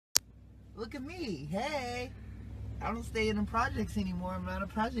Look at me. Hey. I don't stay in the projects anymore. I'm not a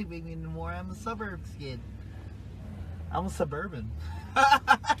project baby anymore. I'm a suburbs kid. I'm a suburban.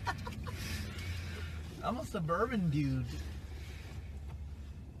 I'm a suburban dude.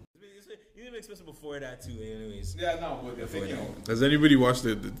 You've been expensive before that too, anyways. Yeah, no, but the thing, has anybody watched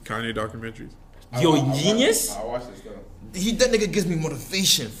the Kanye documentaries? Yo, Genius? I watched this stuff. That nigga gives me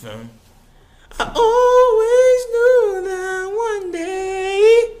motivation, fam. I always knew that one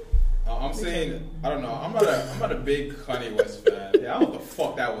day. I'm saying, I don't know. I'm not a big Kanye West fan. Yeah, I don't know what the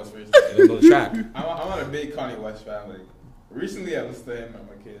fuck that was first. No track. I'm not a big Kanye West fan. Like, recently I listened to him. I'm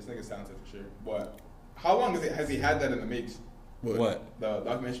like, okay, this nigga's talented for sure. But how long has he had that in the mix? What? The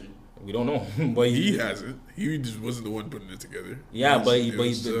documentary. We don't know, but he hasn't. He just wasn't the one putting it together. Yeah, the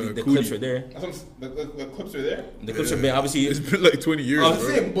clips are there. The clips are there. The clips are there. Obviously, it's been like 20 years. I'm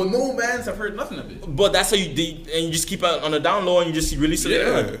saying, but no bands have heard nothing of it. But that's how you just keep it on the down low and you just release it.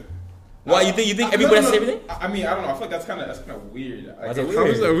 Yeah. Why you think everybody has everything? I mean, I don't know. I feel like that's kind of weird. Like, How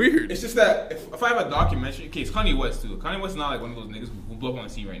is that weird? It's just that if I have a documentary case, Kanye West too. Kanye West is not like one of those niggas who blow up on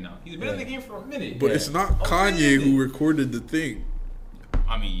the scene right now. He's been in the game for a minute. But it's not Kanye who recorded the thing.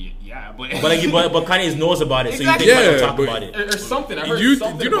 I mean, yeah, but Kanye knows about it, exactly. so you think talk about it or something. I heard do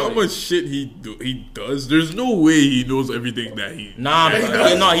something. you know how much shit he does? There's no way he knows everything that he. No, he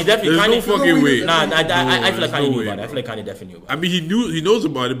definitely. There's Kanye, no fucking way. I feel like Kanye knew about it. I feel like Kanye definitely knew about it. I mean, he knows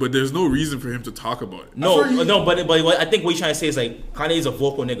about it, but there's no reason for him to talk about it. No, but what I think what you're trying to say is like Kanye is a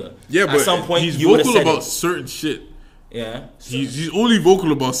vocal nigga. Yeah, but at some point he's he would have vocal said about it. certain shit. Yeah, he's only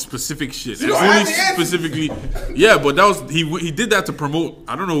vocal about specific shit. So only specifically, yeah. But that was he did that to promote.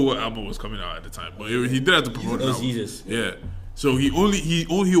 I don't know what album was coming out at the time, but he did that to promote. It was Jesus. Yeah. So he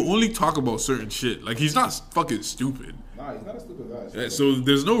only talk about certain shit. Like he's not fucking stupid. Nah, he's not a stupid guy. Yeah, so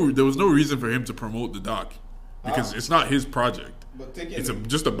there was no reason for him to promote the doc because it's not his project. But it's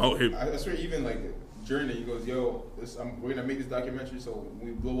just about him. I swear, even like Journey, he goes, "Yo, we're gonna make this documentary, so when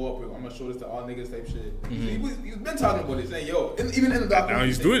we blow up, I'm gonna show this to all niggas type shit." Mm-hmm. He's been talking about it, saying, "Yo," even in the documentary. Now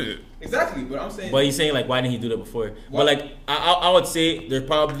he's doing it. Exactly, but I'm saying. But he's saying like, why didn't he do that before? But like, I would say there's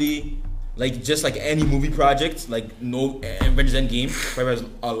probably like just like any movie project, like no Avengers Endgame, probably has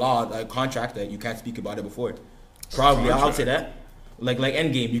a law, a contract that you can't speak about it before. Probably, I would say that. Like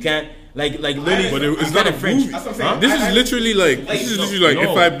Endgame, you can't like literally. But it's not a French. movie. This is literally like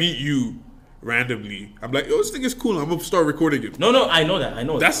if I meet you randomly, I'm like, yo, this thing is cool. I'm gonna start recording it. No, I know that.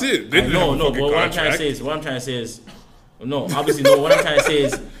 That's it. No. But what I'm trying to say is, no. Obviously, no. What I'm trying to say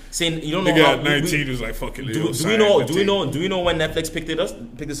is, saying you don't know. Nigga How, at 19 was like, fucking. Do we know when Netflix picked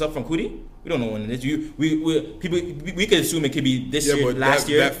this up from Cootie? We don't know when it is. We could assume it could be this year, last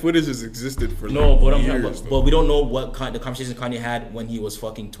year. That footage has existed for but we don't know what the conversation Kanye had when he was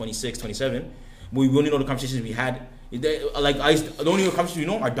fucking 26, 27. We only know the conversations we had. The only conversations we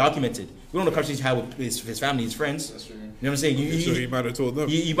know are documented. We don't know the conversations he had with his family, his friends. That's true. You know what I'm saying? So he might have told them.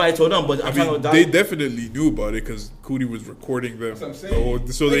 He might have told them, but they definitely knew about it because Cootie was recording them. That's what I'm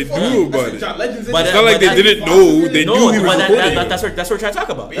saying. So they knew about it. But it's not like they didn't know. They knew he was recording it. That's what we're trying to talk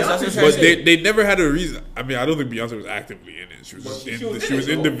about. But they never had a reason. I mean, I don't think Beyonce was actively in it. She was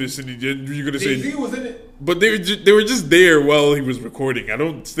in the vicinity. You're gonna say Jay-Z was in it. But they were just there while he was recording. I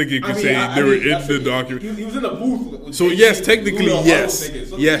don't think you could say they were in the document. He was in the booth. So yes, technically yes.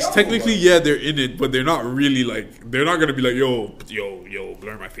 Yes, technically yeah, they're in it, but they're not really like, they're not gonna be like, yo,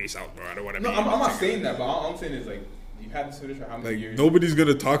 blur my face out, bro. I don't want to. No, I'm not saying that, but all I'm saying is like, you had this footage for how many years? Nobody's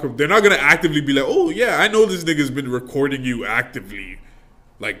gonna talk. They're not gonna actively be like, oh yeah, I know this nigga's been recording you actively,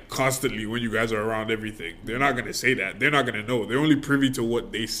 like constantly when you guys are around everything. They're not gonna say that. They're not gonna know. They're only privy to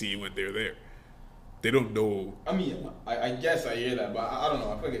what they see when they're there. They don't know. I mean, I guess I hear that, but I don't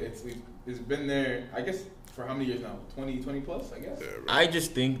know. I feel like it's been there, I guess, for how many years now? 20 plus, I guess? Yeah, right. I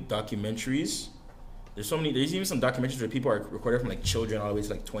just think documentaries, there's even some documentaries where people are recorded from like children all the way to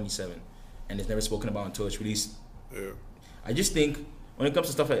like 27, and it's never spoken about until it's released. Yeah. I just think when it comes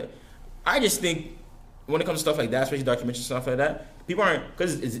to stuff like that, especially documentaries stuff like that, people aren't,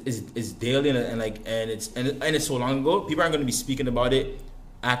 because it's daily and it's so long ago, people aren't going to be speaking about it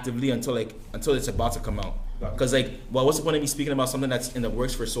actively until it's about to come out. Because what's the point of me speaking about something that's in the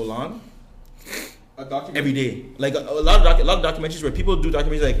works for so long? Every day, like a lot of documentaries where people do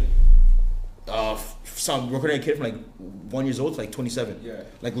documentaries like some recording a kid from like 1 year old to like 27. Yeah.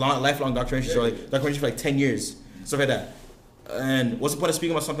 Like lifelong documentaries or like documentaries for like 10 years, stuff like that. And what's the point of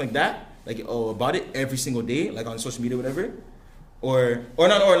speaking about something like that? Like about it every single day, like on social media, or whatever. Or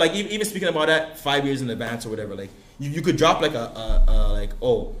like even speaking about that 5 years in advance or whatever. Like you could drop like a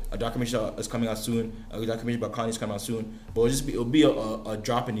documentary is coming out soon, a documentary about Kanye is coming out soon, but it'll be a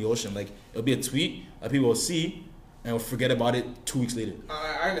drop in the ocean. Like it'll be a tweet that people will see, and will forget about it 2 weeks later.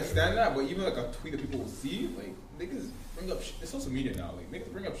 I understand that, but even like a tweet that people will see, like niggas bring up shit. It's social media now. Like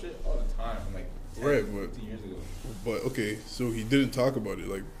niggas bring up shit all the time from like 15 years ago. But okay, so he didn't talk about it.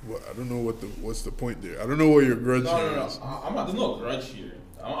 Like, what? I don't know what's the point there. I don't know what your grudge No. is. I'm not. There's no grudge here.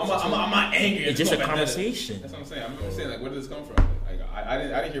 I'm not angry. It's just a conversation. That's what I'm saying. I'm saying like, where did this come from? Like, I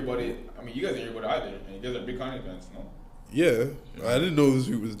didn't hear about it. I mean, you guys didn't hear about it either, and you guys are big Kanye fans, no? Yeah, I didn't know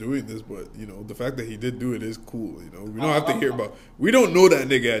he was doing this, but you know, the fact that he did do it is cool. You know, we don't have to hear about. We don't know that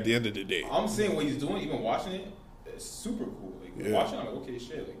nigga at the end of the day. I'm saying what he's doing, even watching it, it's super cool. Like watching, I'm like, okay,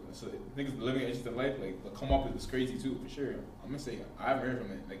 shit. Like, so niggas living an interesting life. Like, the come up is crazy too, for sure. I'm gonna say I haven't heard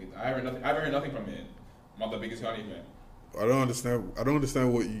from it. Like, I haven't heard nothing from it. I'm not the biggest Kanye fan. I don't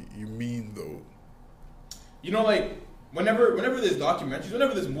understand what you mean though. You know, like whenever there's documentaries,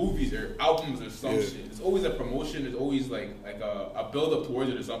 whenever there's movies or albums or some shit, there's always a promotion. There's always like a build up towards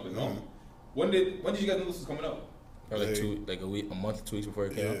it or something. No, when did you guys know this was coming up? Or like a month, 2 weeks before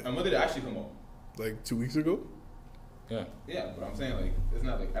it came out. And when did it actually come out? Like 2 weeks ago. Yeah, but I'm saying like it's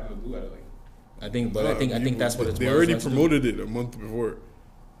not like out of the blue. I think that's what it's. They already promoted it a month before.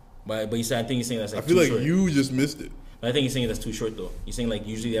 But you said I think he's saying that's like. I feel too like short. you just missed it. But I think he's saying that's too short though. He's saying like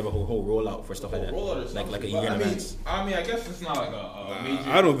usually they have a whole rollout for stuff like that, like a year in advance. I mean, I guess it's not like a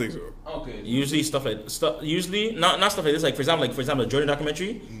major. I don't think so. Okay. Usually usually not stuff like this. Like for example, the Jordan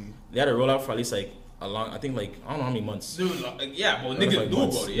documentary, they had a rollout for at least like a long. I think like I don't know how many months. Dude, yeah, but niggas knew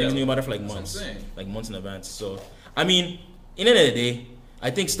about it. Yeah, niggas knew about it for like months, like months in advance. So I mean, in the end of the day, I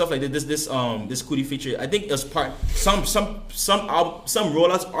think stuff like this Cootie feature. I think as part some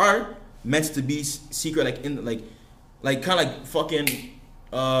rollouts are meant to be secret, like in like kind of like fucking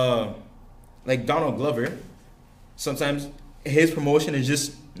like Donald Glover. Sometimes his promotion is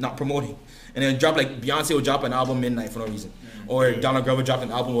just not promoting, and then drop like Beyonce will drop an album midnight for no reason, or Donald Glover drop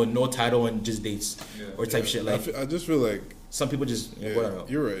an album with no title and just dates or type shit. Like I just feel like some people just whatever.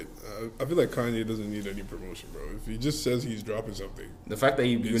 You're right. I feel like Kanye doesn't need any promotion, bro. If he just says he's dropping something, the fact that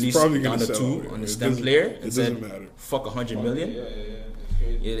he released Down to 2 on the STEM player and said fuck 100 million.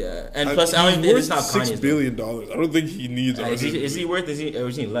 Yeah, and plus, I mean, it's not Kanye's. $6 billion. I don't think he needs. Is he worth? Is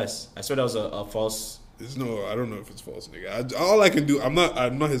he less? I swear that was a false. No, I don't know if it's false, nigga. All I can do, I'm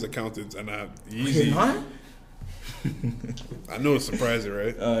not his accountant, and You're not? I know it's surprising,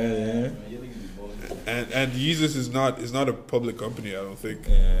 right? Oh yeah. And Yeezus is not a public company. I don't think.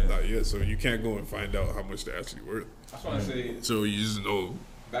 Not yet. So you can't go and find out how much they're actually worth. I just want to say. So you just know.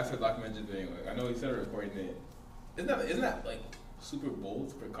 Back to the documentary thing. Like, I know he started recording it. Isn't that like super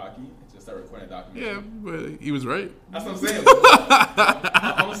bold for cocky to start recording a documentary? Yeah, but he was right. That's what I'm saying.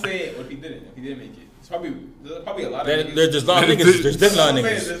 I'm gonna say what if he didn't make it. There's probably a lot of niggas. There's a lot of niggas. There's definitely a lot of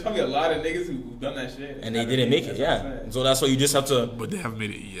niggas. There's probably a lot of niggas who've done that shit. And they didn't make it, yeah. So that's why you just have to. But they haven't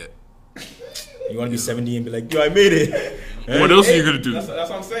made it yet. You want to be 70 and be like, yo, I made it. What else are you gonna do? That's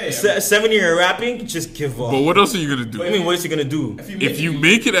what I'm saying. 70 and rapping, just give up. But what else are you gonna do? I mean, what is he gonna do? If you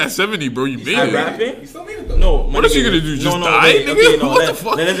make it at 70, bro, you made it. Rapping? You still made it though. No. What else are you gonna do? Just die, nigga? What the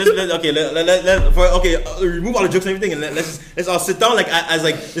fuck? Remove all the jokes and everything, and let's all sit down like as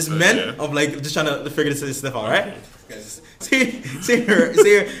like this men of like just trying to figure this stuff out, right? Say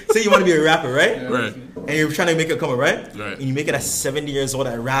you want to be a rapper, right? Right. And you're trying to make it come up, right? Right. And you make it at 70 years old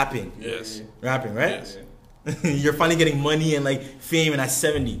at rapping. Yes. Rapping, right? Yes. You're finally getting money and like fame, and at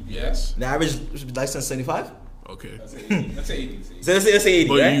 70. Yes. The average lifespan 75. Okay. That's 80. That's 80. So let's say 80.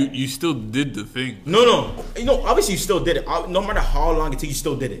 But right? you still did the thing. No. Obviously you still did it. No matter how long it took, you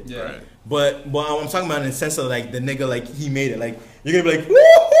still did it. Yeah. Right. But I'm talking about in the sense of like the nigga, like he made it. Like you're gonna be like,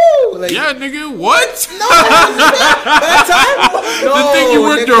 woohoo! Like, Yeah, nigga. What? No, bad time. No, The thing you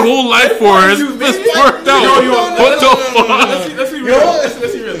worked your whole life for is worked out. What the fuck? Let's be real. Let's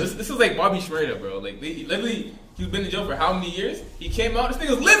be real. This is like Bobby Schmurda, bro. Like literally, he's been in jail for how many years? He came out. This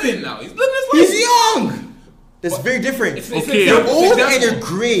nigga's living now. He's living his life. He's young. That's very different. Okay. You're old and you're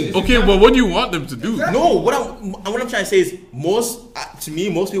gray. Okay, but what do you want them to do? No, what I'm trying to say is most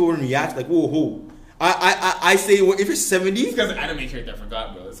people wouldn't react like whoa. I say if you're 70. This guy's an anime character. I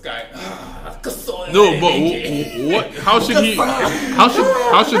forgot, bro. This guy. No, but what? How should he? How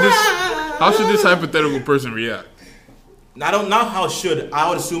should this hypothetical person react? Not how it should. I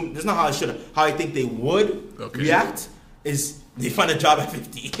would assume that's not how it should. How I think they would react is they find a job at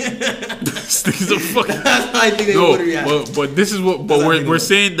 50. This nigga's a fucking. That's how I think they would react. But this is what. But we're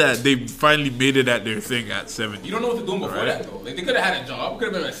saying that they finally made it at their thing at 70. You don't know what they're doing before that though. Like they could have had a job,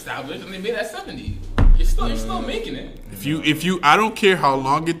 could have been established, and they made it at 70. You're still making it. If you, I don't care how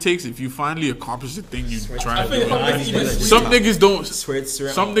long it takes. If you finally accomplish the thing you trying to do, some niggas don't.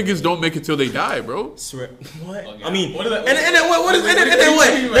 Some niggas don't make it till they die, bro. What? Okay. I mean, what is that? And then what? And then what?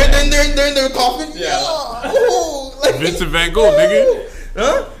 Then they're in their coffin. Yeah. Oh, Vincent Van Gogh, nigga.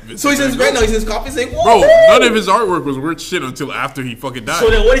 Huh? So he says right now he's in his coffin saying, whoa. Bro, none of his artwork was worth shit until after he fucking died. So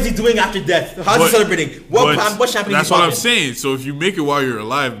then what is he doing after death? How's he celebrating? What champagne That's is he what I'm popping? saying. So if you make it while you're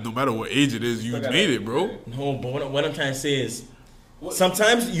alive, no matter what age it is, you made it, bro. No, but what I'm trying to say is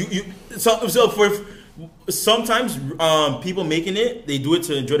sometimes sometimes people making it, they do it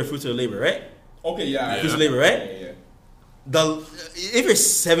to enjoy the fruits of their labor, right? Okay, yeah. Fruits of labor, right? Yeah. If you're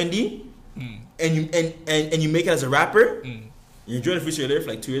 70 and you make it as a rapper, you enjoy the fruits of your labor for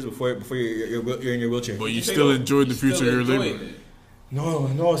like 2 years before you're in your wheelchair. But you still enjoyed the future of your labor.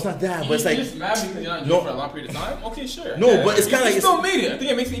 No, it's not that. But it's like you're just mad because you're not enjoying it for a long period of time. Okay, sure. No, but it's kind of like you still made it. I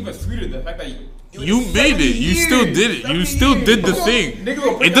think it makes it even sweeter the fact that you made it. You still did it. You still did the thing.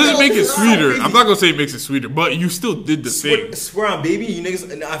 It doesn't make it sweeter. I'm not gonna say it makes it sweeter, but you still did the thing. Swear on, baby, you niggas.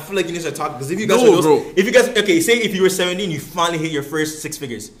 And I feel like you niggas are talking because if you guys were those, if you guys say if you were 70 and you finally hit your first 6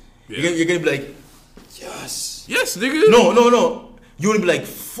 figures, you're gonna be like, yes, nigga. No. You wanna be like,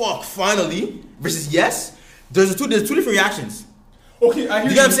 fuck, finally versus yes. There's two different reactions. Okay, I hear you.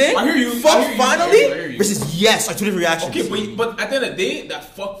 You get what I'm saying? I hear you. Fuck finally versus yes are two different reactions. Okay, but at the end of the day,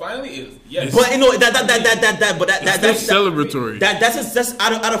 that fuck finally is yes. But you know that's celebratory. That's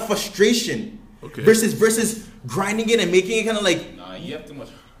out of frustration. Okay. Versus grinding it and making it kind of like. Nah, you have too much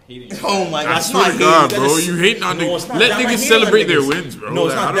hating. Oh my god! I swear to God, bro, you hating on niggas. Let niggas celebrate their wins, bro. No,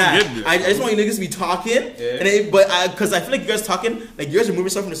 it's not that. Get this, I just want you niggas to be talking, because I feel like you guys talking, like you guys are moving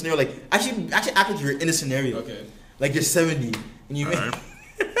stuff from the scenario. Like actually act like you're in a scenario. Okay. Like you're 70 and you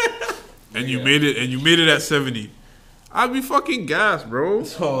and you made it at 70. I'd be fucking gassed, bro.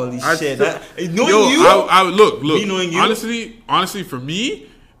 Holy shit! Look. Me knowing you, honestly, for me,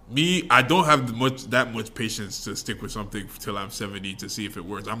 I don't have that much patience to stick with something till I'm 70 to see if it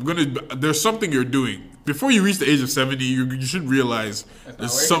works. There's something you're doing before you reach the age of 70. You should realize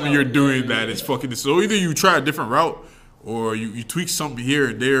there's something you're doing that is fucking. So either you try a different route or you tweak something here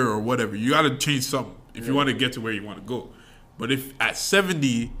and there or whatever. You got to change something if you want to get to where you want to go. But if at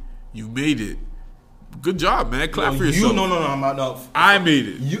 70 you made it, good job, man. Clap for yourself. No. I made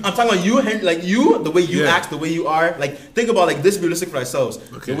it. I'm talking about you, like you, the way you act, the way you are. Like think about like this. Realistic for ourselves.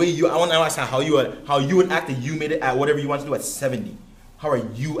 Okay. The way you. I want to ask how you would act if you made it at whatever you want to do at 70. How are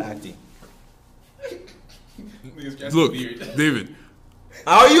you acting? Look, David.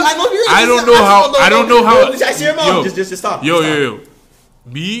 How are you? I don't know how. I see your mom. Just stop. Yo.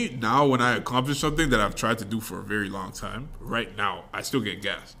 Me now, when I accomplish something that I've tried to do for a very long time, right now I still get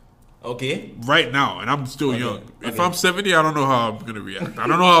gas. Okay. Right now, and I'm still young. If I'm 70, I don't know how I'm gonna react. I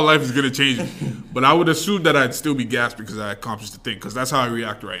don't know how life is gonna change me, but I would assume that I'd still be gassed because I accomplished the thing. Because that's how I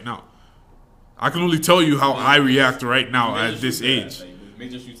react right now. I can only tell you how I react right now at this age.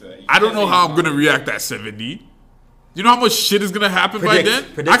 I don't know how I'm gonna react at 70. You know how much shit is gonna happen by then?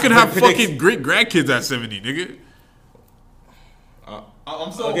 I could have fucking great grandkids at 70, nigga.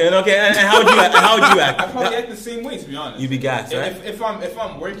 I'm so okay. And how would you act? I probably act the same way, to be honest. You'd be gassed, right? If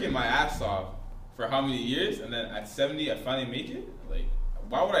I'm working my ass off for how many years, and then at 70 I finally make it, like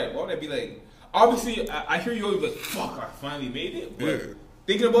why would I be like? Obviously, I hear you always like, fuck, I finally made it. But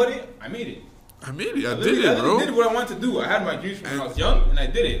thinking about it, I made it. I did it, bro. I did what I wanted to do. I had my dreams when I was young, and I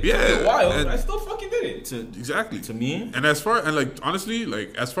did it. Yeah, it took a while, but I still fucking did it. Exactly. To me, and as far honestly,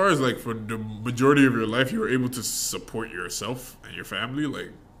 like as far as like for the majority of your life, you were able to support yourself and your family.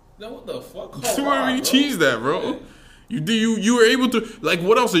 Like, then what the fuck? So where you cheese that, bro? You were able to, like,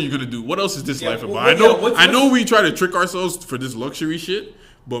 what else are you gonna do? What else is this life about? I know we try to trick ourselves for this luxury shit,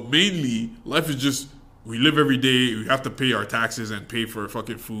 but mainly life is just. We live every day. We have to pay our taxes and pay for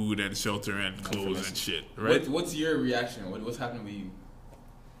fucking food and shelter and clothes and shit, right? What's your reaction? What's happening with you?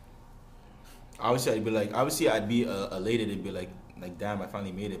 Obviously, I'd be elated. It'd be like damn, I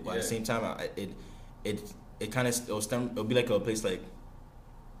finally made it. But at the same time, it kind of it'll be like a place like,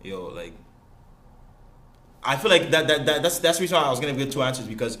 yo, like. I feel like that's the reason why I was gonna give 2 answers,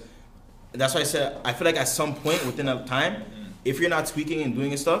 because that's why I said I feel like at some point within a time, if you're not tweaking and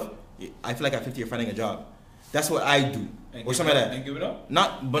doing stuff. I feel like at 50 you're finding a job. That's what I do, or something like that. And give it up?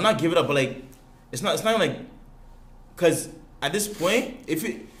 Not give it up, but like it's not like, because at this point,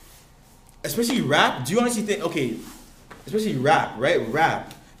 especially rap. Do you honestly think especially rap, right?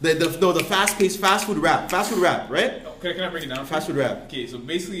 Rap, the fast-paced fast food rap, right? Oh, can I break it down? Fast food rap. Okay, so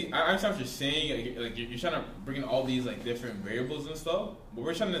basically, I understand what you're saying. Like you're trying to bring in all these like different variables and stuff, but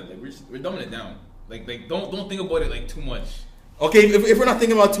we're trying to we're dumbing it down. Like don't think about it like too much. Okay, if we're not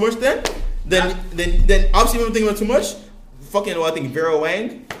thinking about too much, then obviously if we're thinking about too much, fucking I think Vera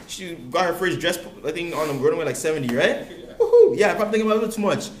Wang, she got her first dress I think on the runway like 70, right? Yeah. Woohoo! Yeah, if I'm thinking about it too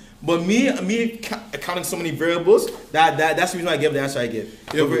much, But me accounting so many variables, that's the reason why I give the answer I give.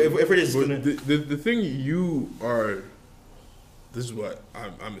 Yeah, if we're just gonna, the thing you are, this is what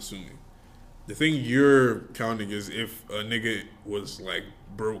I'm assuming. The thing you're counting is if a nigga was like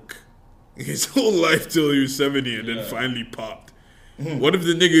broke his whole life till he was 70 and then finally popped. What if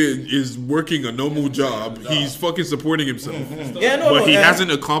the nigga is working a normal job? He's fucking supporting himself. But he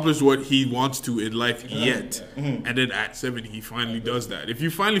hasn't accomplished what he wants to in life yet. And then at 70, he finally does that. If you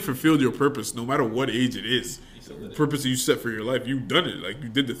finally fulfilled your purpose, no matter what age it is, the purpose that you set for your life, you've done it. Like, you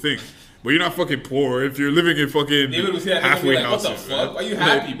did the thing. But you're not fucking poor if you're living in fucking halfway houses. What the fuck? Why you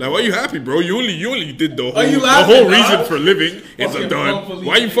happy, bro? Like, why you happy, bro? You only did the whole reason for living is done.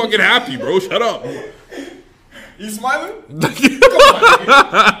 Why you fucking happy, bro? Shut up. You smiling?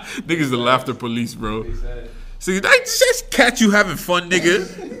 Niggas the laughter police, bro. See, I just catch you having fun, nigga.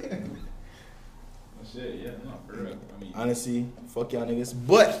 Shit, yeah, not for real. I mean, honestly, fuck y'all niggas.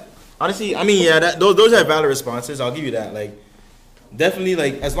 But honestly, I mean, yeah, those are valid responses. I'll give you that. Like, definitely,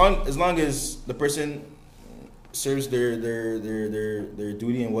 like as long as the person serves their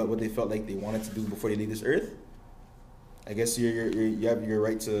duty and what they felt like they wanted to do before they leave this earth, I guess you have your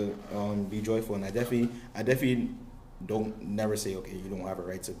right to be joyful. And I definitely don't never say, okay, you don't have a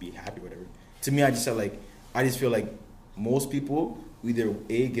right to be happy or whatever. To me, I just feel like most people either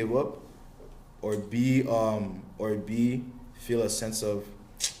A, give up, or B feel a sense of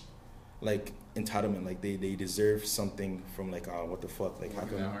like entitlement, like they deserve something from like what the fuck, like how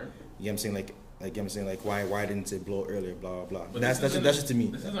come, you know what I'm saying, like why didn't it blow earlier, blah blah blah. But that's just to me.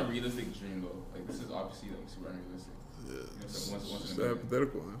 This isn't a realistic dream though. Like this is obviously like super unrealistic. It's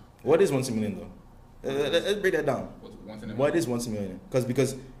hypothetical, man. What is once a million though? Let's break that down. What is once a million? Because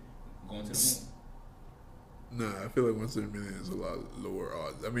going to the moon. Nah, I feel like once in a million is a lot lower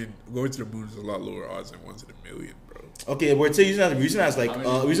odds. I mean, going to the moon is a lot lower odds than once in a million, bro. Okay, we're using as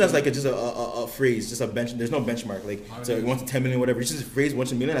like just a phrase, just a bench. There's no benchmark, like so 1 to 10 million, whatever. It's just a phrase, 1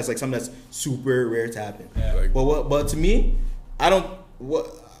 to a million. That's like something that's super rare to happen. Yeah. Like, But to me, I don't.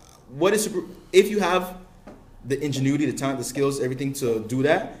 What is super? If you have the ingenuity, the talent, the skills, everything to do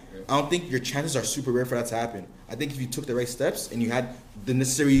that, I don't think your chances are super rare for that to happen. I think if you took the right steps and you had the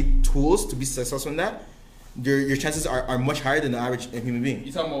necessary tools to be successful in that, your chances are much higher than the average human being.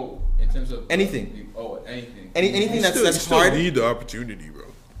 You talking about in terms of anything? Anything. Anything that's you still hard. need the opportunity, bro.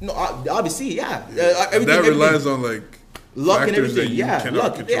 No, obviously, yeah. That relies on like luck and factors that everything. you Yeah, cannot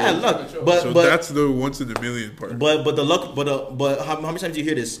luck. control. Yeah, luck. So that's the once in a million part. But the luck. But how many times do you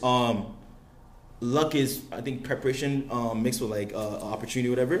hear this? Luck is, I think, preparation mixed with like opportunity,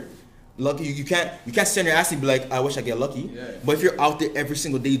 whatever. Lucky, you can't stand your ass and be like, I wish I get lucky. Yeah. But if you're out there every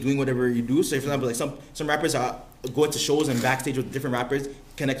single day doing whatever you do, so for example, like some rappers are going to shows and backstage with different rappers,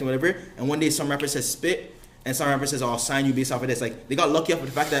 connecting whatever, and one day some rapper says spit, and some rapper says, I'll sign you based off of this. Like they got lucky off of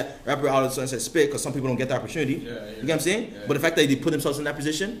the fact that rapper all of a sudden said spit because some people don't get the opportunity. You get what I'm saying? Yeah. But the fact that they put themselves in that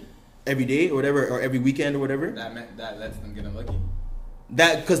position every day or whatever, or every weekend or whatever, that lets them get unlucky.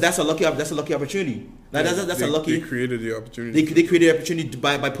 Because that's a lucky opportunity. That's a lucky. They created the opportunity. They created the opportunity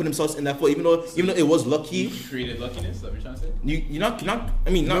by putting themselves in that flow, even though it was lucky. You created luckiness. Is that what you're trying to say? You're not. I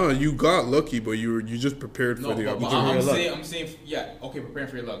mean, no, you got lucky, but you just prepared for the opportunity. I'm saying, yeah, okay, preparing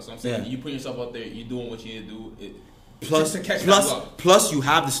for your luck. So I'm saying you put yourself out there, you're doing what you need to do. Plus, you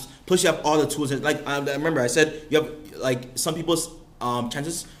have this. Plus, you have all the tools. Like I remember, I said you have like some people's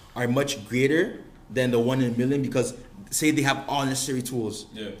chances are much greater than the 1 in a million because say they have all necessary tools,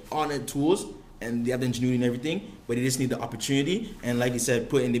 all the tools, and they have the ingenuity and everything, but they just need the opportunity. And like you said,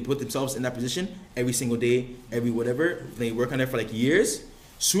 they put themselves in that position every single day, every whatever. They work on it for like years.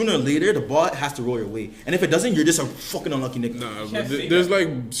 Sooner or later, the ball has to roll your way. And if it doesn't, you're just a fucking unlucky nigga. Nah, but there's like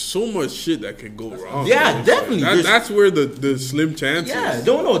so much shit that can go wrong. Yeah, definitely. That's where the slim chance is. Yeah,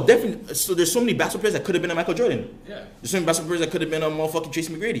 definitely. So there's so many basketball players that could have been a Michael Jordan. Yeah. There's so many basketball players that could have been a motherfucking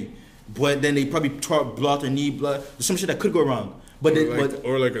Tracy McGrady. But then they probably blow out their knee, blood. There's some shit that could go wrong.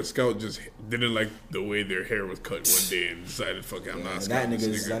 Or like a scout just didn't like the way their hair was cut one day and decided, fuck it, I'm not scouting this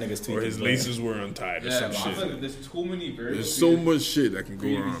nigga. That nigga's too. Or his laces were untied or some shit. I feel like there's too many variables. There's so much shit that can go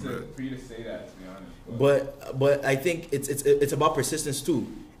wrong, man. For you to say that, to be honest. But I think it's about persistence too.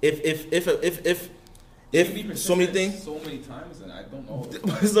 If so many things, so many times, and I don't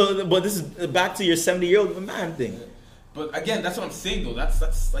know. But this is back to your 70-year-old man thing. But again, that's what I'm saying though.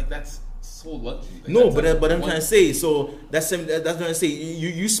 That's so lucky. Like, no, but I'm trying to say. So that's what I'm trying to say.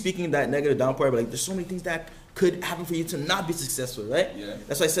 You speaking that negative down part, but like there's so many things that could happen for you to not be successful, right? Yeah.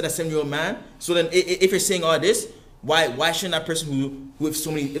 That's why I said that 70-year-old man. So then, if you're saying all this, why shouldn't that person who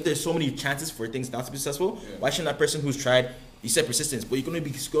if there's so many chances for things not to be successful, why shouldn't that person who's tried You said persistence, but you're going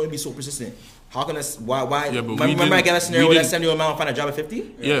to be so persistent. How can I? Why? Yeah, but remember I got a scenario where that 70-year-old man find a job at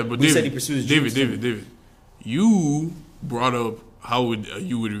 50? Yeah, but we said he pursues his dreams. David, you brought up how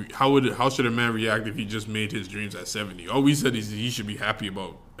should a man react if he just made his dreams at 70? All we said is he should be happy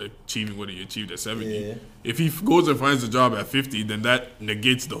about achieving what he achieved at 70. Yeah. If he goes and finds a job at 50, then that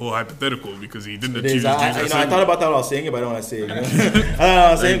negates the whole hypothetical because he didn't achieve his dreams at 70. I thought about that while I was saying it, but I don't want to say it. You know? I don't know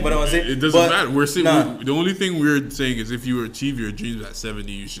what I'm saying, but I don't want to say it. It doesn't matter. We're saying the only thing we're saying is if you achieve your dreams at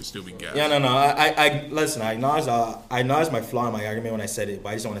 70, you should still be gassed. Yeah, no. I listen. I acknowledge my flaw in my argument when I said it, but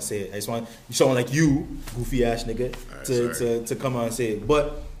I just don't want to say it. I just want someone like you, goofy ass nigga, to come out and say it.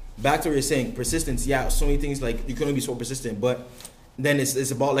 But back to what you're saying, persistence. Yeah, so many things like you can only be so persistent, but then it's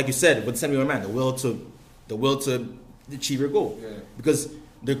about, like you said, with the 70-year-old man, the will to achieve your goal. Yeah. Because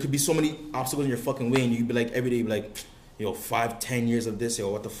there could be so many obstacles in your fucking way, and you could be like every day, be like, 5-10 years of this,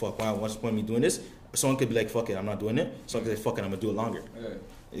 what the fuck? What's the point of me doing this? Someone could be like, fuck it, I'm not doing it. Someone could say, fuck it, I'm gonna do it longer. Yeah.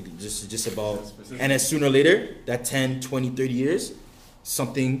 It's just about, and then sooner or later, that 10, 20, 30 years,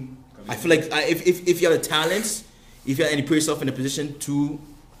 something. I feel like if you have the talents, if you have, and you put yourself in a position to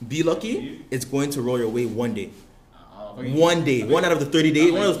be lucky, it's going to roll your way one day. One day, one out of the 30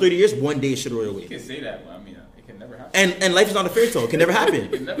 days, one of the 30 years, one day it should roll your way. You can say that, but I mean, it can never happen. And life is not a fairy tale. It can never happen. It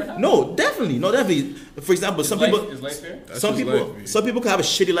can never happen. No, definitely. For example, some people is life fair? Some people can have a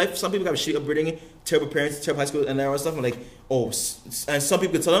shitty life. Some people can have a shitty upbringing, terrible parents, terrible high school, and all that stuff. And like, and some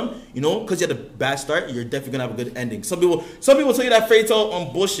people can tell them, because you had a bad start, you're definitely gonna have a good ending. Some people tell you that fairy tale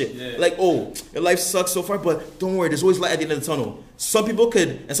on bullshit. Yeah. Like, your life sucks so far, but don't worry, there's always light at the end of the tunnel. Some people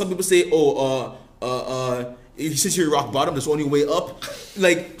could, and some people say, since you're rock bottom, there's only way up.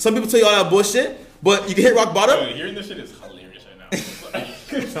 Like, some people tell you all that bullshit, but you can hit rock bottom. Hearing this shit is hilarious right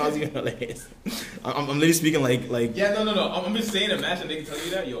now. Sounds hilarious. I'm literally speaking like. Yeah, no. I'm just saying, imagine they can tell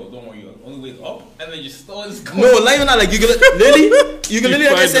you that, don't worry, you only way up, and then you still just go. No, not even that. Like, you can literally,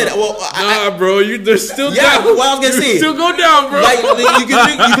 like I said, bro, there's still down. What I was gonna say, still go down, bro. Like, you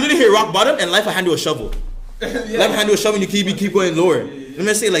can literally hit rock bottom, and life will hand you a shovel. Life will hand you a shovel, and you keep going lower. Let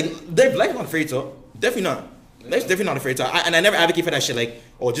me say, like, life is not a fairy tale. Definitely not. That's definitely not a fairy tale. And I never advocate for that shit. Like,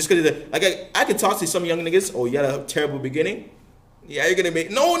 just because I could talk to some young niggas. You had a terrible beginning. Yeah, you're gonna make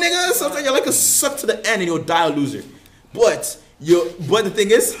nigga. Sometimes you're like a suck to the end and you'll die a loser. But the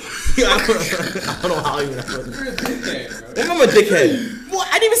thing is, I don't know how you. I'm a dickhead. Well,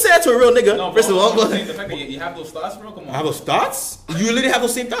 I didn't even say that to a real nigga. No, first of all, the fact that you have those thoughts, bro. Come on. I have those thoughts. You literally have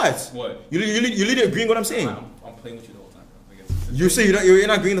those same thoughts. What? You literally agreeing with what I'm saying. I'm playing with you. You say you're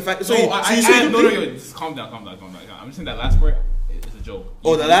not agreeing the fact. So just calm down. I'm just saying that last part is a joke. The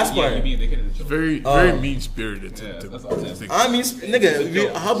last part. You being a dickhead is a joke. Very mean spirited. That's all I'm saying. I mean,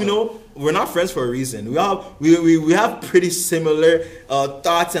 nigga, I hope you know we're not friends for a reason. We have pretty similar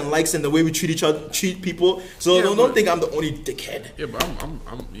thoughts and likes in the way we treat people. So don't think I'm the only dickhead. Yeah, but I'm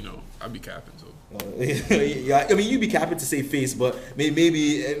I'd be capping. So. Yeah, I mean you be capping to save face, but maybe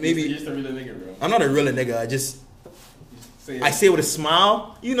You're just a real nigga, bro. I'm not a real nigga. I say it with a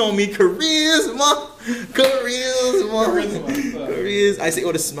smile. You know me, charisma. I say it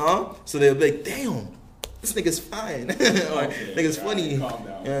with a smile, so they'll be like, "Damn, this nigga's fine," or "Nigga's funny." Calm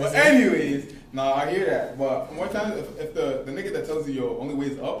down. But anyways, I hear that. But more times, if the nigga that tells you your only way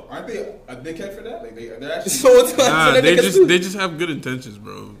is up, aren't they a dickhead for that? Like they're actually. They just have good intentions,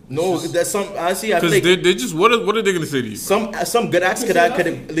 bro. No, that's some. Honestly, I think they just what are they gonna say to you? Bro? Some good acts could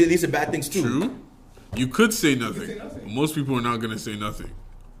lead to bad things too. True. You could say nothing. Most people are not gonna say nothing.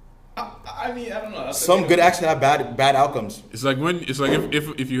 I mean, I don't know. Some good acts can have bad outcomes. It's like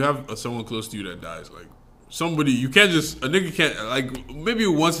if you have someone close to you that dies, like somebody, a nigga can't, like, maybe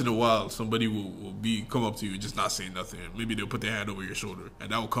once in a while somebody will come up to you and just not say nothing. Maybe they'll put their hand over your shoulder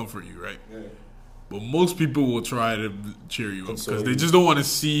and that will comfort you, right? Yeah. But most people will try to cheer you up because they just don't want to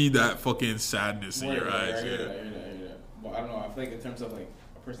see that fucking sadness in your eyes. I hear that. But I don't know. I feel like in terms of like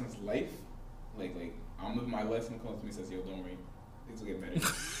a person's life, like I'm living my life, someone comes to me and says, "Yo, don't worry, things will get better."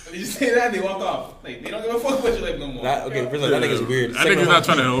 They just say that and they walk off. Like they don't give a fuck about your life no more. First of all, that nigga's weird. That nigga's not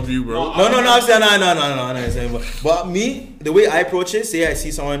trying to help you, bro. No. But me, the way I approach it, say I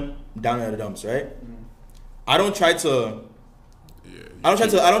see someone down in the dumps, right? I don't try to. I don't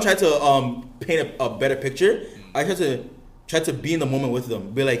try to paint a better picture. I try to be in the moment with them.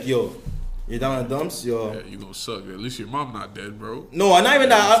 Be like, yo, you're down in the dumps, yo. Yeah, you gonna suck. At least your mom not dead, bro. No, I'm not even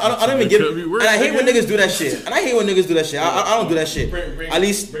that. I don't even give. And I hate when niggas do that shit. I don't do that shit. At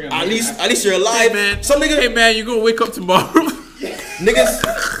least you're alive. Hey, man. Some niggas. Hey man, you gonna wake up tomorrow? Niggas,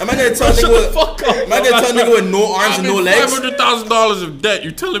 am I gonna tell nigga with no arms and no legs? $500,000 of debt.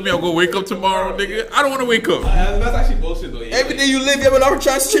 You telling me I'm gonna wake up tomorrow, nigga? I don't want to wake up. That's actually bullshit though. Every day you live, you have an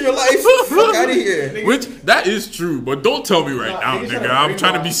opportunity to change your life. Fuck out of here. Which that is true, but don't tell me right now, nigga. I'm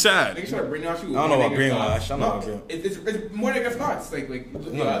trying to be sad. Niggas try to brainwash you. I don't know about brainwash. I don't know about brainwash. It's more negative thoughts. Like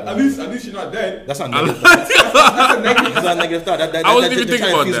at least you're not dead. That's not negative thoughts. That's a negative. That's not negative thought. I wasn't even thinking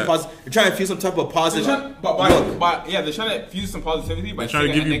about that. They're trying to feel some type of positive. They're trying to fuse some positivity by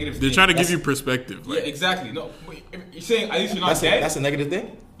saying a negative thing. They're trying to give you perspective. Yeah, exactly. No, you're saying at least you're not dead. That's a negative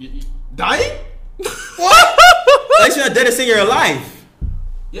thing. Dying? What? At least you're not dead and saying you're alive.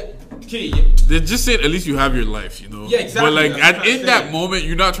 Yeah. Okay. Yeah. They're just saying at least you have your life, you know. Yeah, exactly. But like in that moment,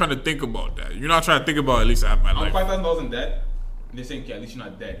 you're not trying to think about that. You're not trying to think about at least I have my life. I'm $5,000 in debt. And they're saying, okay, at least you're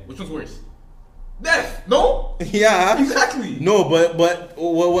not dead. Which one's worse? Death. No. Yeah. Exactly. No, but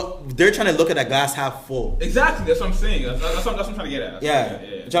what they're trying to look at that glass half full. Exactly. That's what I'm saying. That's what I'm trying to get at. Yeah.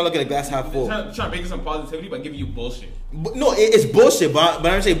 They're trying to look at the glass half full. They're trying to make some positivity by giving you bullshit. But, no, it's bullshit. But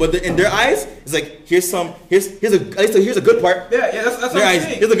I'm saying, in their eyes, it's like here's a good part. Yeah. That's what I'm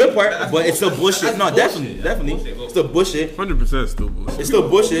saying. Here's a good part, but it's still bullshit. No, definitely. It's still bullshit. 100% still bullshit. It's still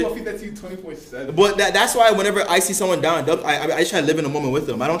bullshit. I'll feed that to you 24/7. But that's why whenever I see someone down, I just try to live in the moment with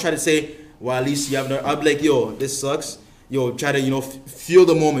them. I don't try to say, well, at least you have. I'll be like, yo, this sucks. Yo, try to feel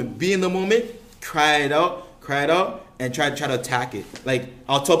the moment, be in the moment, cry it out, and try to attack it. Like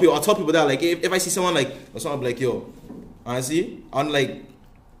I'll tell people that like if I see someone like I'll be like, yo, honestly, I'm like.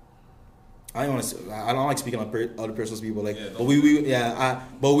 I don't like speaking on other person's people. Like, but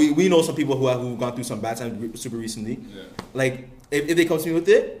we know some people who've gone through some bad times super recently. Yeah. Like, if they come to me with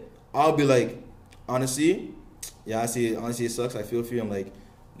it, I'll be like, honestly, yeah, honestly, it sucks. I feel for you. I'm like,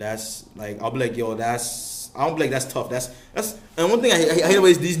 that's like, I'll be like, yo, that's tough. That's. And one thing I hate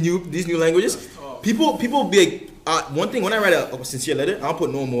about these new languages. People be like, one thing when I write a sincere letter, I don't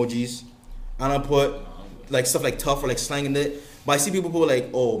put no emojis. I don't put like stuff like tough or like slang in it. But I see people who are like,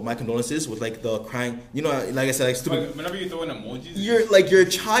 oh, my condolences with like the crying. You know, like I said, like stupid. Whenever you throw in emojis, you're a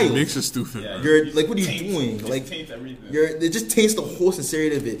child. It makes it stupid. Yeah, you're like, what are you doing? Like, taints everything. It just taints the whole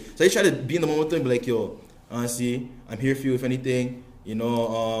sincerity of it. So I try to be in the moment with them and be like, yo, honestly, I'm here for you if anything. You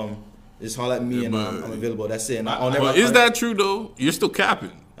know, just holler at me and I'm available. That's it. And I'll never. But is that true though? You're still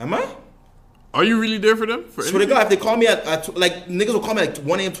capping. Am I? Are you really there for them? Swear to God, if they call me at like niggas will call me at like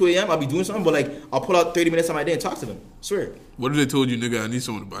 1 a.m., 2 a.m., I'll be doing something, but like I'll pull out 30 minutes of my day and talk to them. Swear. What if they told you, nigga, I need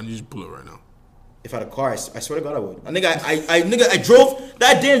someone, I need you to pull up right now? If I had a car, I swear to God I would. I drove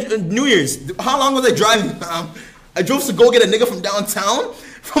that day on New Year's. How long was I driving? I drove to go get a nigga from downtown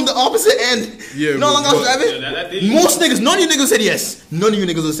from the opposite end. Yeah, you know how long I was driving? Yeah, most niggas, none of you niggas said yes. None of you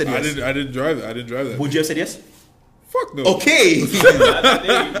niggas would have said yes. I didn't drive that. Would you have said yes? Fuck no. Okay. That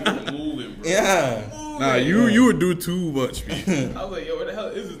day you were moving, bro. Yeah. Nah, you would do too much, man. I was like, yo, where the hell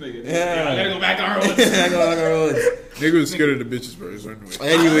is this nigga? Yeah. I gotta go back on our roads. Nigga was scared of the bitches, bro. So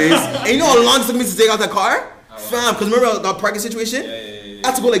anyways, and you know how long it took me to take out that car? Fam, because remember that parking situation? I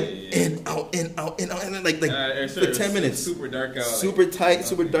had to go like in, out, and then like for 10 minutes. Super dark out. Super tight,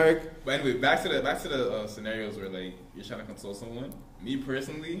 super dark. But anyway, back to the scenarios where like you're trying to console someone. Me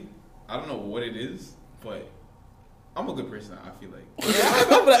personally, I don't know what it is, but I'm a good person, I feel like.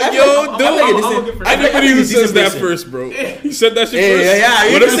 Yo, dude, anybody who says that first, bro. He said that shit first.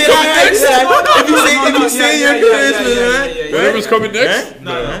 Yeah. Whatever's coming next. If you say you're a good person, right? Whatever's coming next.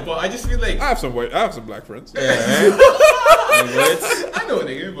 No, but I just feel like I have some black friends. Yeah. I know a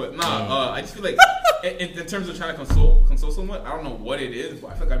nigga, but I just feel like in terms of trying to console someone, I don't know what it is,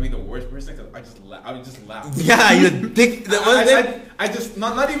 but I feel like I'd be the worst person because I would just laugh. Yeah, you're a dick. I just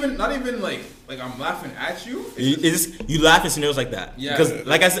not even like I'm laughing at you. You laugh in scenarios like that. Yeah. Because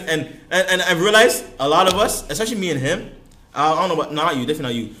like I said, and I've realized a lot of us, especially me and him, I don't know, but not you, definitely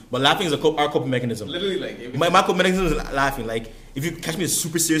not you, but laughing is our coping mechanism. Literally, like my coping mechanism is laughing. Like if you catch me in a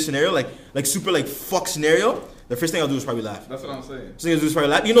super serious scenario, like super like fuck scenario, the first thing I'll do is probably laugh. That's what I'm saying. First thing I'll do is probably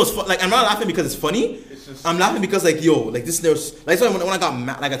laugh. You know, like I'm not laughing because it's funny. It's just, I'm laughing because like yo, like this scenario. Like so when I got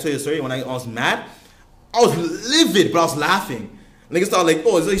mad, like I told you the story, when I was mad, I was livid, but I was laughing. Niggas thought like,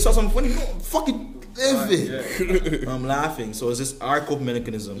 oh, you saw something funny? No, fucking livid. I'm laughing, so it's just our coping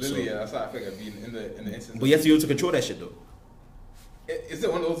mechanism. Literally, yeah, that's how I feel like I'd be in the instance. But you have to be able to control that shit though. Is it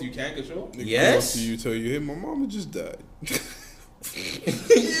one of those you can't control? Yes. You tell you, hey, my mama just died.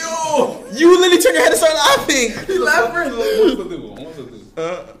 Yo, you literally turn your head and start laughing. You laugh first. What's the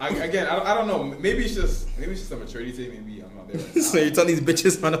do? I don't know. Maybe it's just a maturity thing. Maybe I'm not there right now. So you're telling these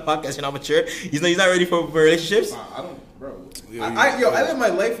bitches on the podcast you're not mature? He's not ready for relationships? I don't, bro. I live my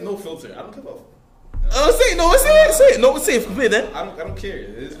life no filter. I don't care about. Say it. No, say it. Complete then. I don't care. It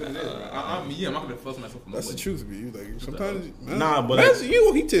is what it is. I'm not gonna force myself. That's the truth, B. Like sometimes, man, Nah, but that's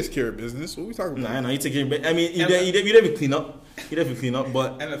you. He takes care of business. What we talking about? Nah, he takes care of. I mean, you definitely clean up. You definitely clean up,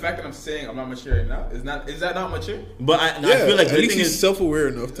 but and the fact that I'm saying I'm not mature enough is that not mature? But I feel like at least he's self-aware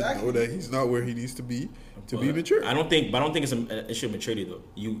enough to know that he's not where he needs to be be mature. I don't think it's an issue of maturity though.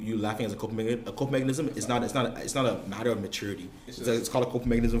 You laughing as a coping mechanism. It's not a matter of maturity. It's called a coping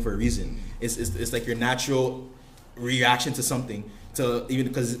mechanism for a reason. It's like your natural reaction to something, to even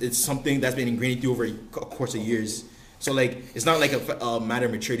because it's something that's been ingrained in you over a course of years. So like it's not like a matter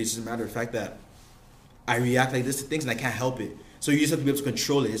of maturity. It's just a matter of the fact that I react like this to things and I can't help it. So you just have to be able to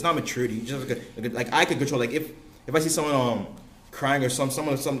control it. It's not maturity. You just have to, like I can control. Like if I see someone crying or some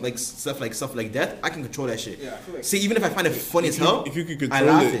like stuff like death, I can control that shit. Yeah, I feel like see, even if I find it funny as hell, if you can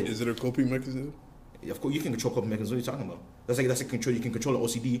control it, is it a coping mechanism? Of course, you can control coping mechanisms. What are you talking about? That's a control. You can control the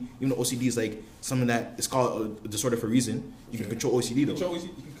OCD. Even though OCD is like something that is called a disorder for a reason. You can control OCD though.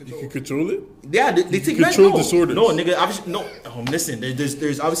 You can control it. Yeah, they take control disorders. No, nigga, obviously no. Listen,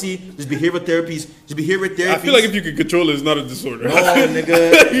 there's obviously behavioral therapies. There's behavioral therapies. I feel like if you can control it, it's not a disorder. No,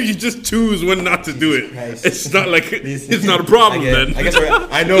 nigga. You just choose when not to do it. Christ. It's not like it's not a problem then. I guess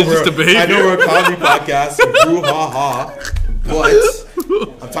I know we're a comedy podcast. Boo ha ha. But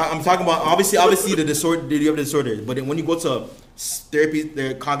I'm talking about obviously the disorder. You have the disorder, but then when you go to therapy,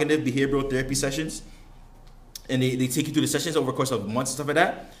 their cognitive behavioral therapy sessions, and they take you through the sessions over the course of months and stuff like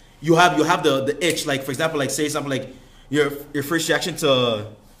that, you have the itch. Like for example, like say something like your first reaction to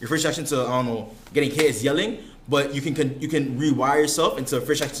I don't know getting hit is yelling, but you can rewire yourself into a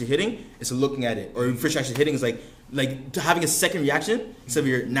first reaction to hitting is looking at it, or first reaction to hitting is like having a second reaction instead of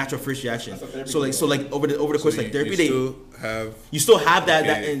your natural first reaction. So like over the course like therapy, you still have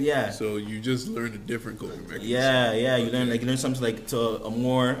that yeah. So you just learn a different coping mechanism. Yeah. You learn something like to a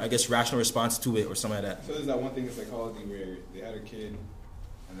more rational response to it or something like that. So there's that one thing in psychology where they had a kid,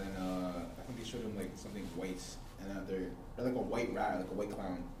 and then I think they showed him like something white, and they're like a white rat, like a white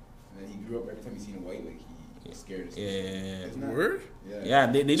clown, and then he grew up every time he seen a white like he was scared. Yeah. Word? Yeah,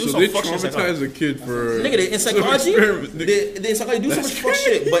 they do so some they fuck shit. traumatize a kid for nigga in psychology. They in psychology do so much fuck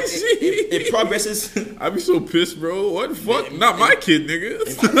shit, but it progresses. I'd be so pissed, bro. What the fuck? Not my kid, nigga.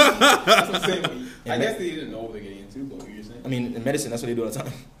 That's what I'm saying. I guess they didn't know what they're getting into, but what you're saying. I mean, in medicine, that's what they do all the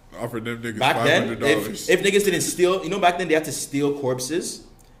time. Offer them niggas back $500. then, if niggas didn't steal, back then they had to steal corpses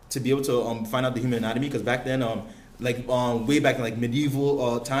to be able to find out the human anatomy. Because back then, way back in like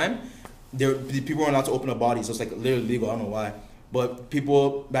medieval time, people weren't allowed to open up bodies. So it's like literally legal. I don't know why. But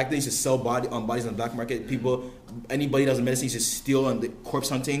people back then used to sell bodies on the black market. Anybody that was in medicine used to steal on the corpse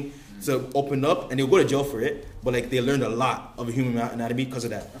hunting to open up, and they'll go to jail for it. But like they learned a lot of the human anatomy because of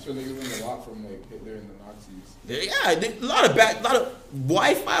that. I'm sure they learned a lot from like Hitler and the Nazis. Yeah, a lot of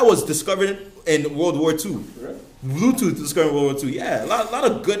Wi-Fi was discovered in World War II. Right. Bluetooth discovered in World War II. Yeah, a lot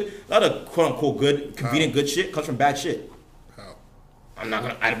of quote unquote good, convenient good shit comes from bad shit. I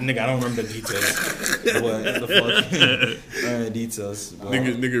don't remember the details. What the fuck? Details.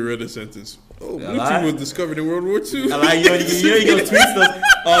 Nigga read a sentence. Oh, Bluetooth was discovered in World War II. You go tweets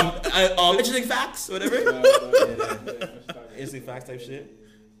those. Interesting facts, whatever. Interesting facts type shit.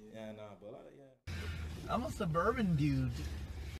 Yeah, nah, but yeah. I'm a suburban dude.